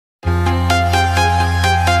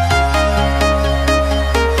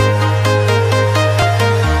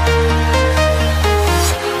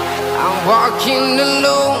walking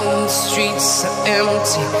alone, the streets are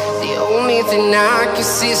empty. The only thing I can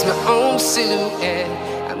see is my own silhouette.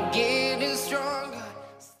 I'm getting stronger.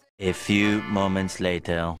 A few moments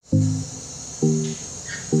later.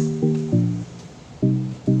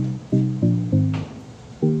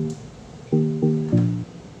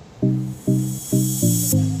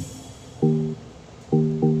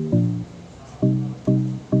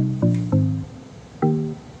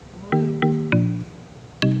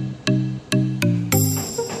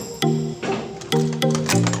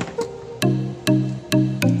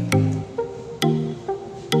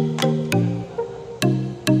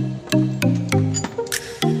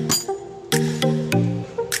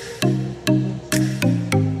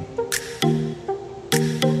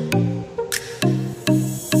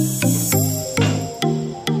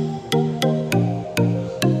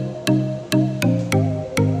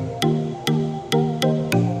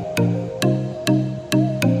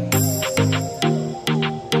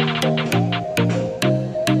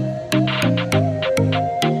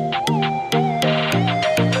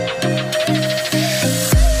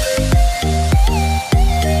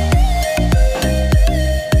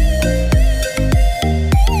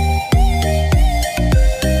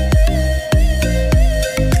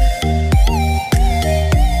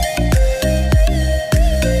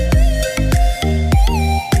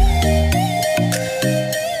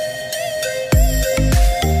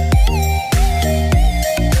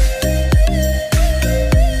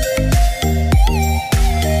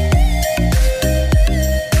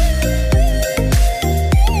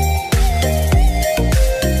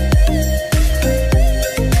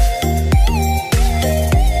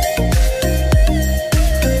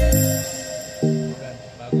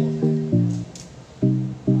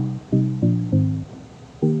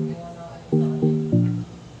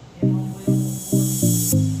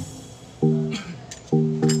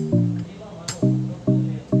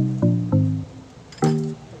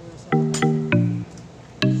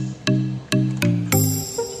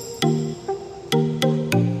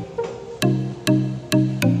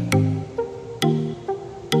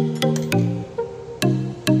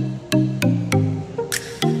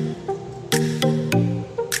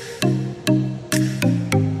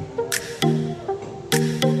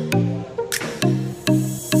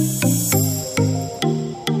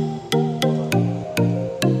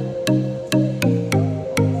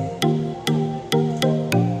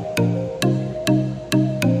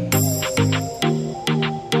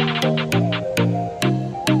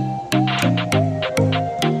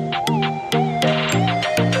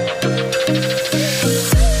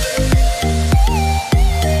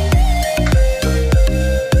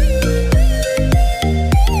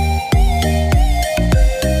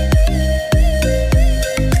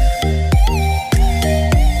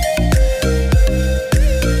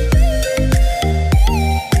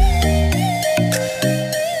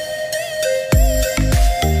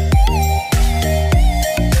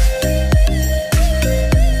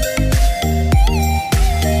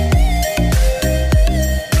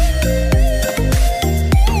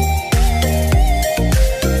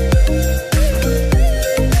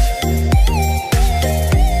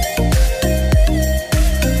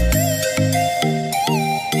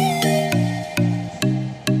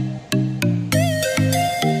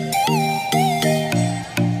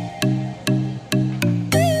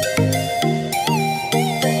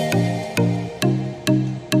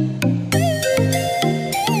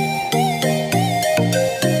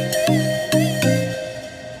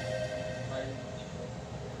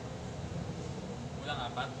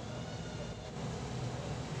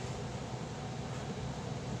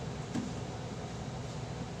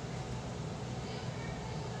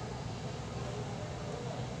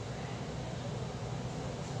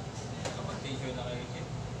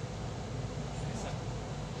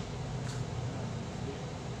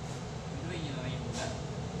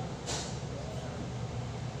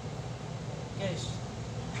 Guys,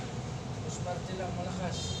 pusparte lang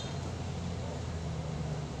malakas.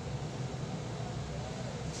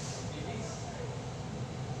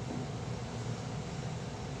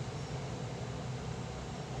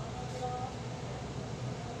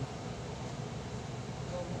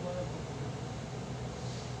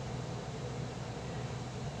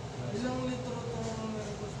 Ilang litro itong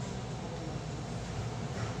MARIXS?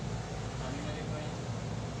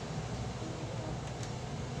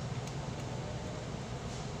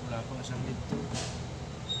 Wala pang isang litro.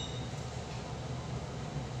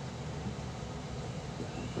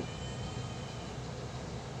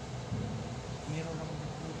 Meron akong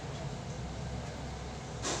litro.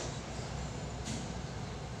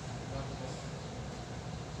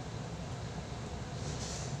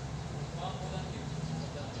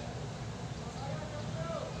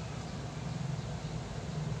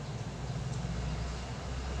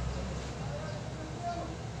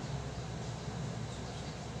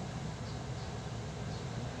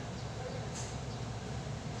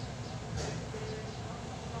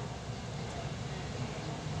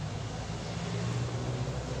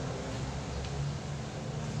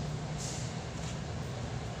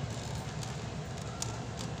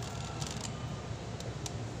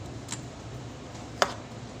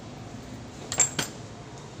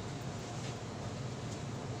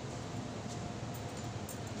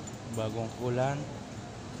 bagong kulan.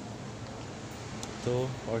 Ito,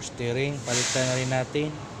 or steering, palitan na rin natin.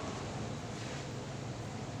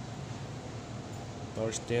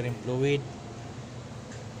 Or steering fluid.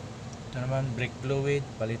 Ito naman, brake fluid,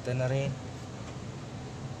 palitan na rin.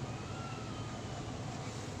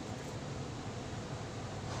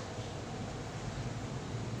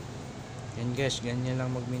 Yan guys, ganyan lang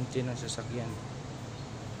mag-maintain ang sasakyan.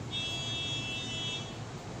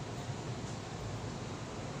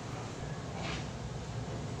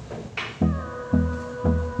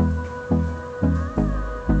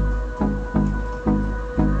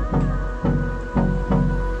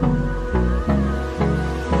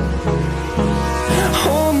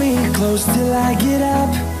 Close till I get up.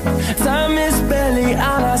 Time is barely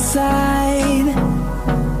on our side.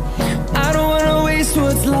 I don't wanna waste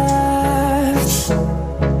what's left.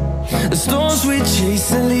 The storms we chase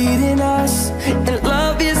are leading us, and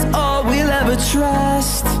love is all we'll ever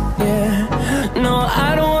trust. Yeah, no,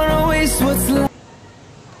 I don't wanna waste what's left.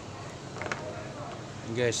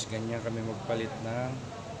 Guys, ganyan kami magpalit ng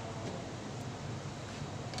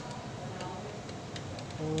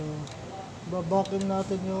babakim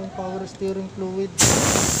natin yung power steering fluid.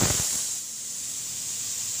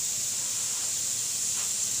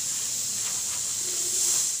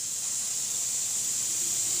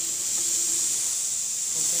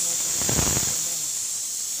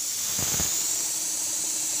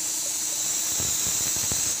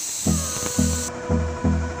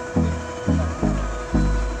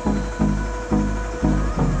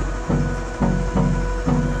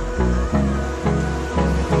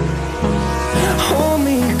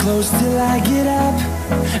 Close till I get up.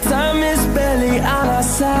 Time is barely on our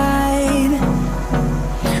side.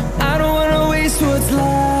 I don't wanna waste what's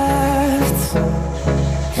left.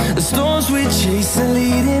 The storms we chase are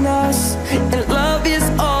leading us, and love is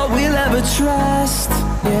all we'll ever trust.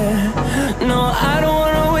 Yeah, no, I don't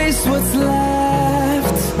wanna waste what's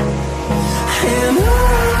left. And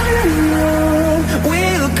on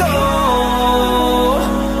we'll go,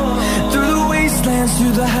 through the wastelands,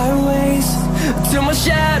 through the highways, till my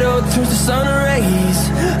shadow turns to sun rays.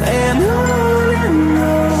 And on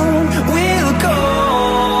we'll go,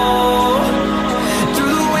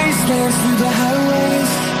 through the wastelands, through the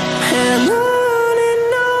highways, and on we'll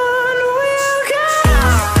go.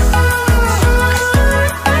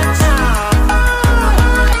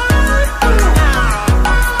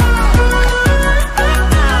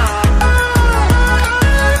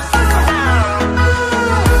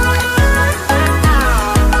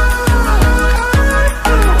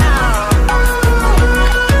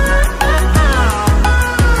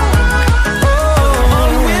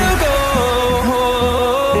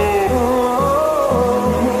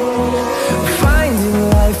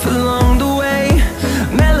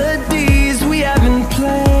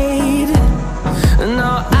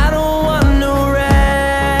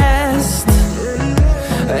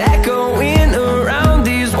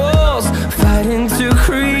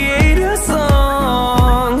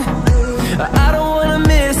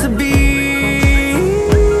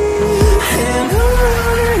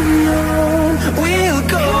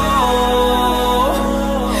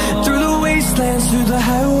 Through the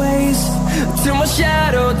highways, till my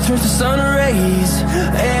shadow turns to sun rays.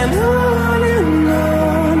 And on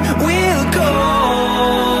we'll go,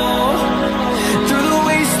 through the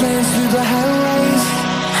wastelands, through the highways,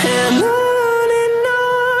 and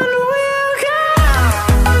on we'll go.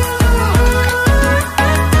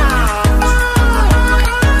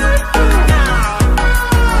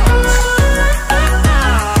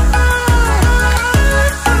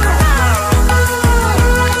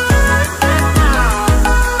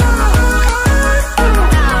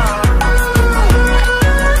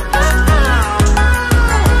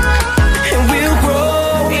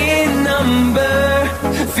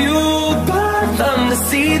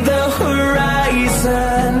 See the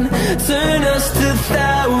horizon, turn us to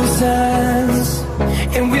thousands,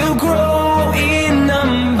 and we'll grow in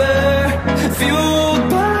number, fueled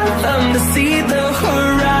by them. To see the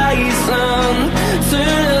horizon,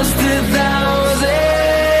 turn us to thousands,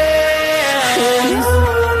 and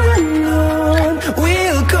on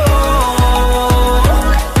we'll go,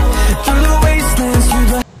 through the wastelands, through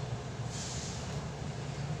the...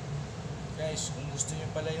 guys, kung gusto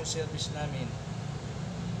nyo pala yung service namin,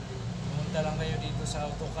 pumunta lang kayo dito sa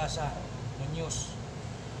Autokasa, Muñoz.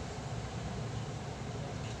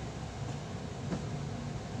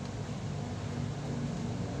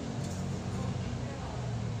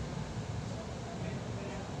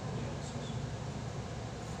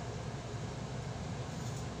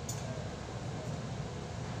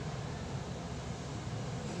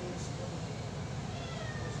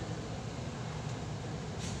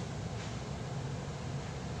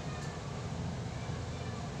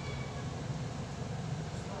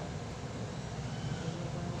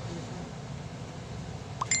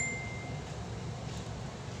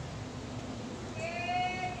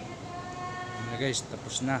 guys,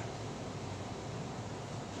 tapos na.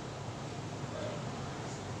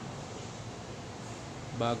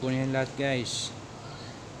 Bago na yan lahat guys.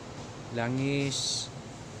 Langis,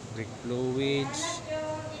 brake fluids,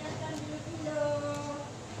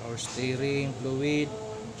 power steering fluid,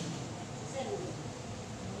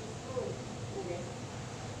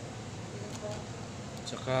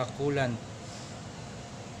 tsaka coolant.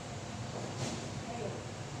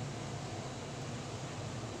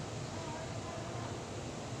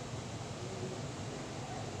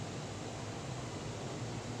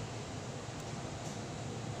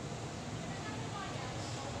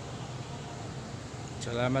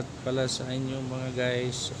 Salamat pala sa inyo mga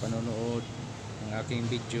guys sa panonood ng aking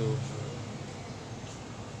video.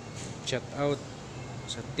 Shout out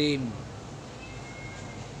sa team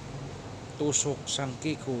Tusok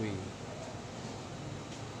Sangkikoy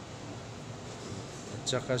at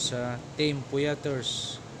saka sa team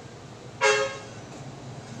Puyaters.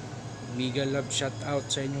 Mega love shout out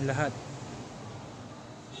sa inyong lahat.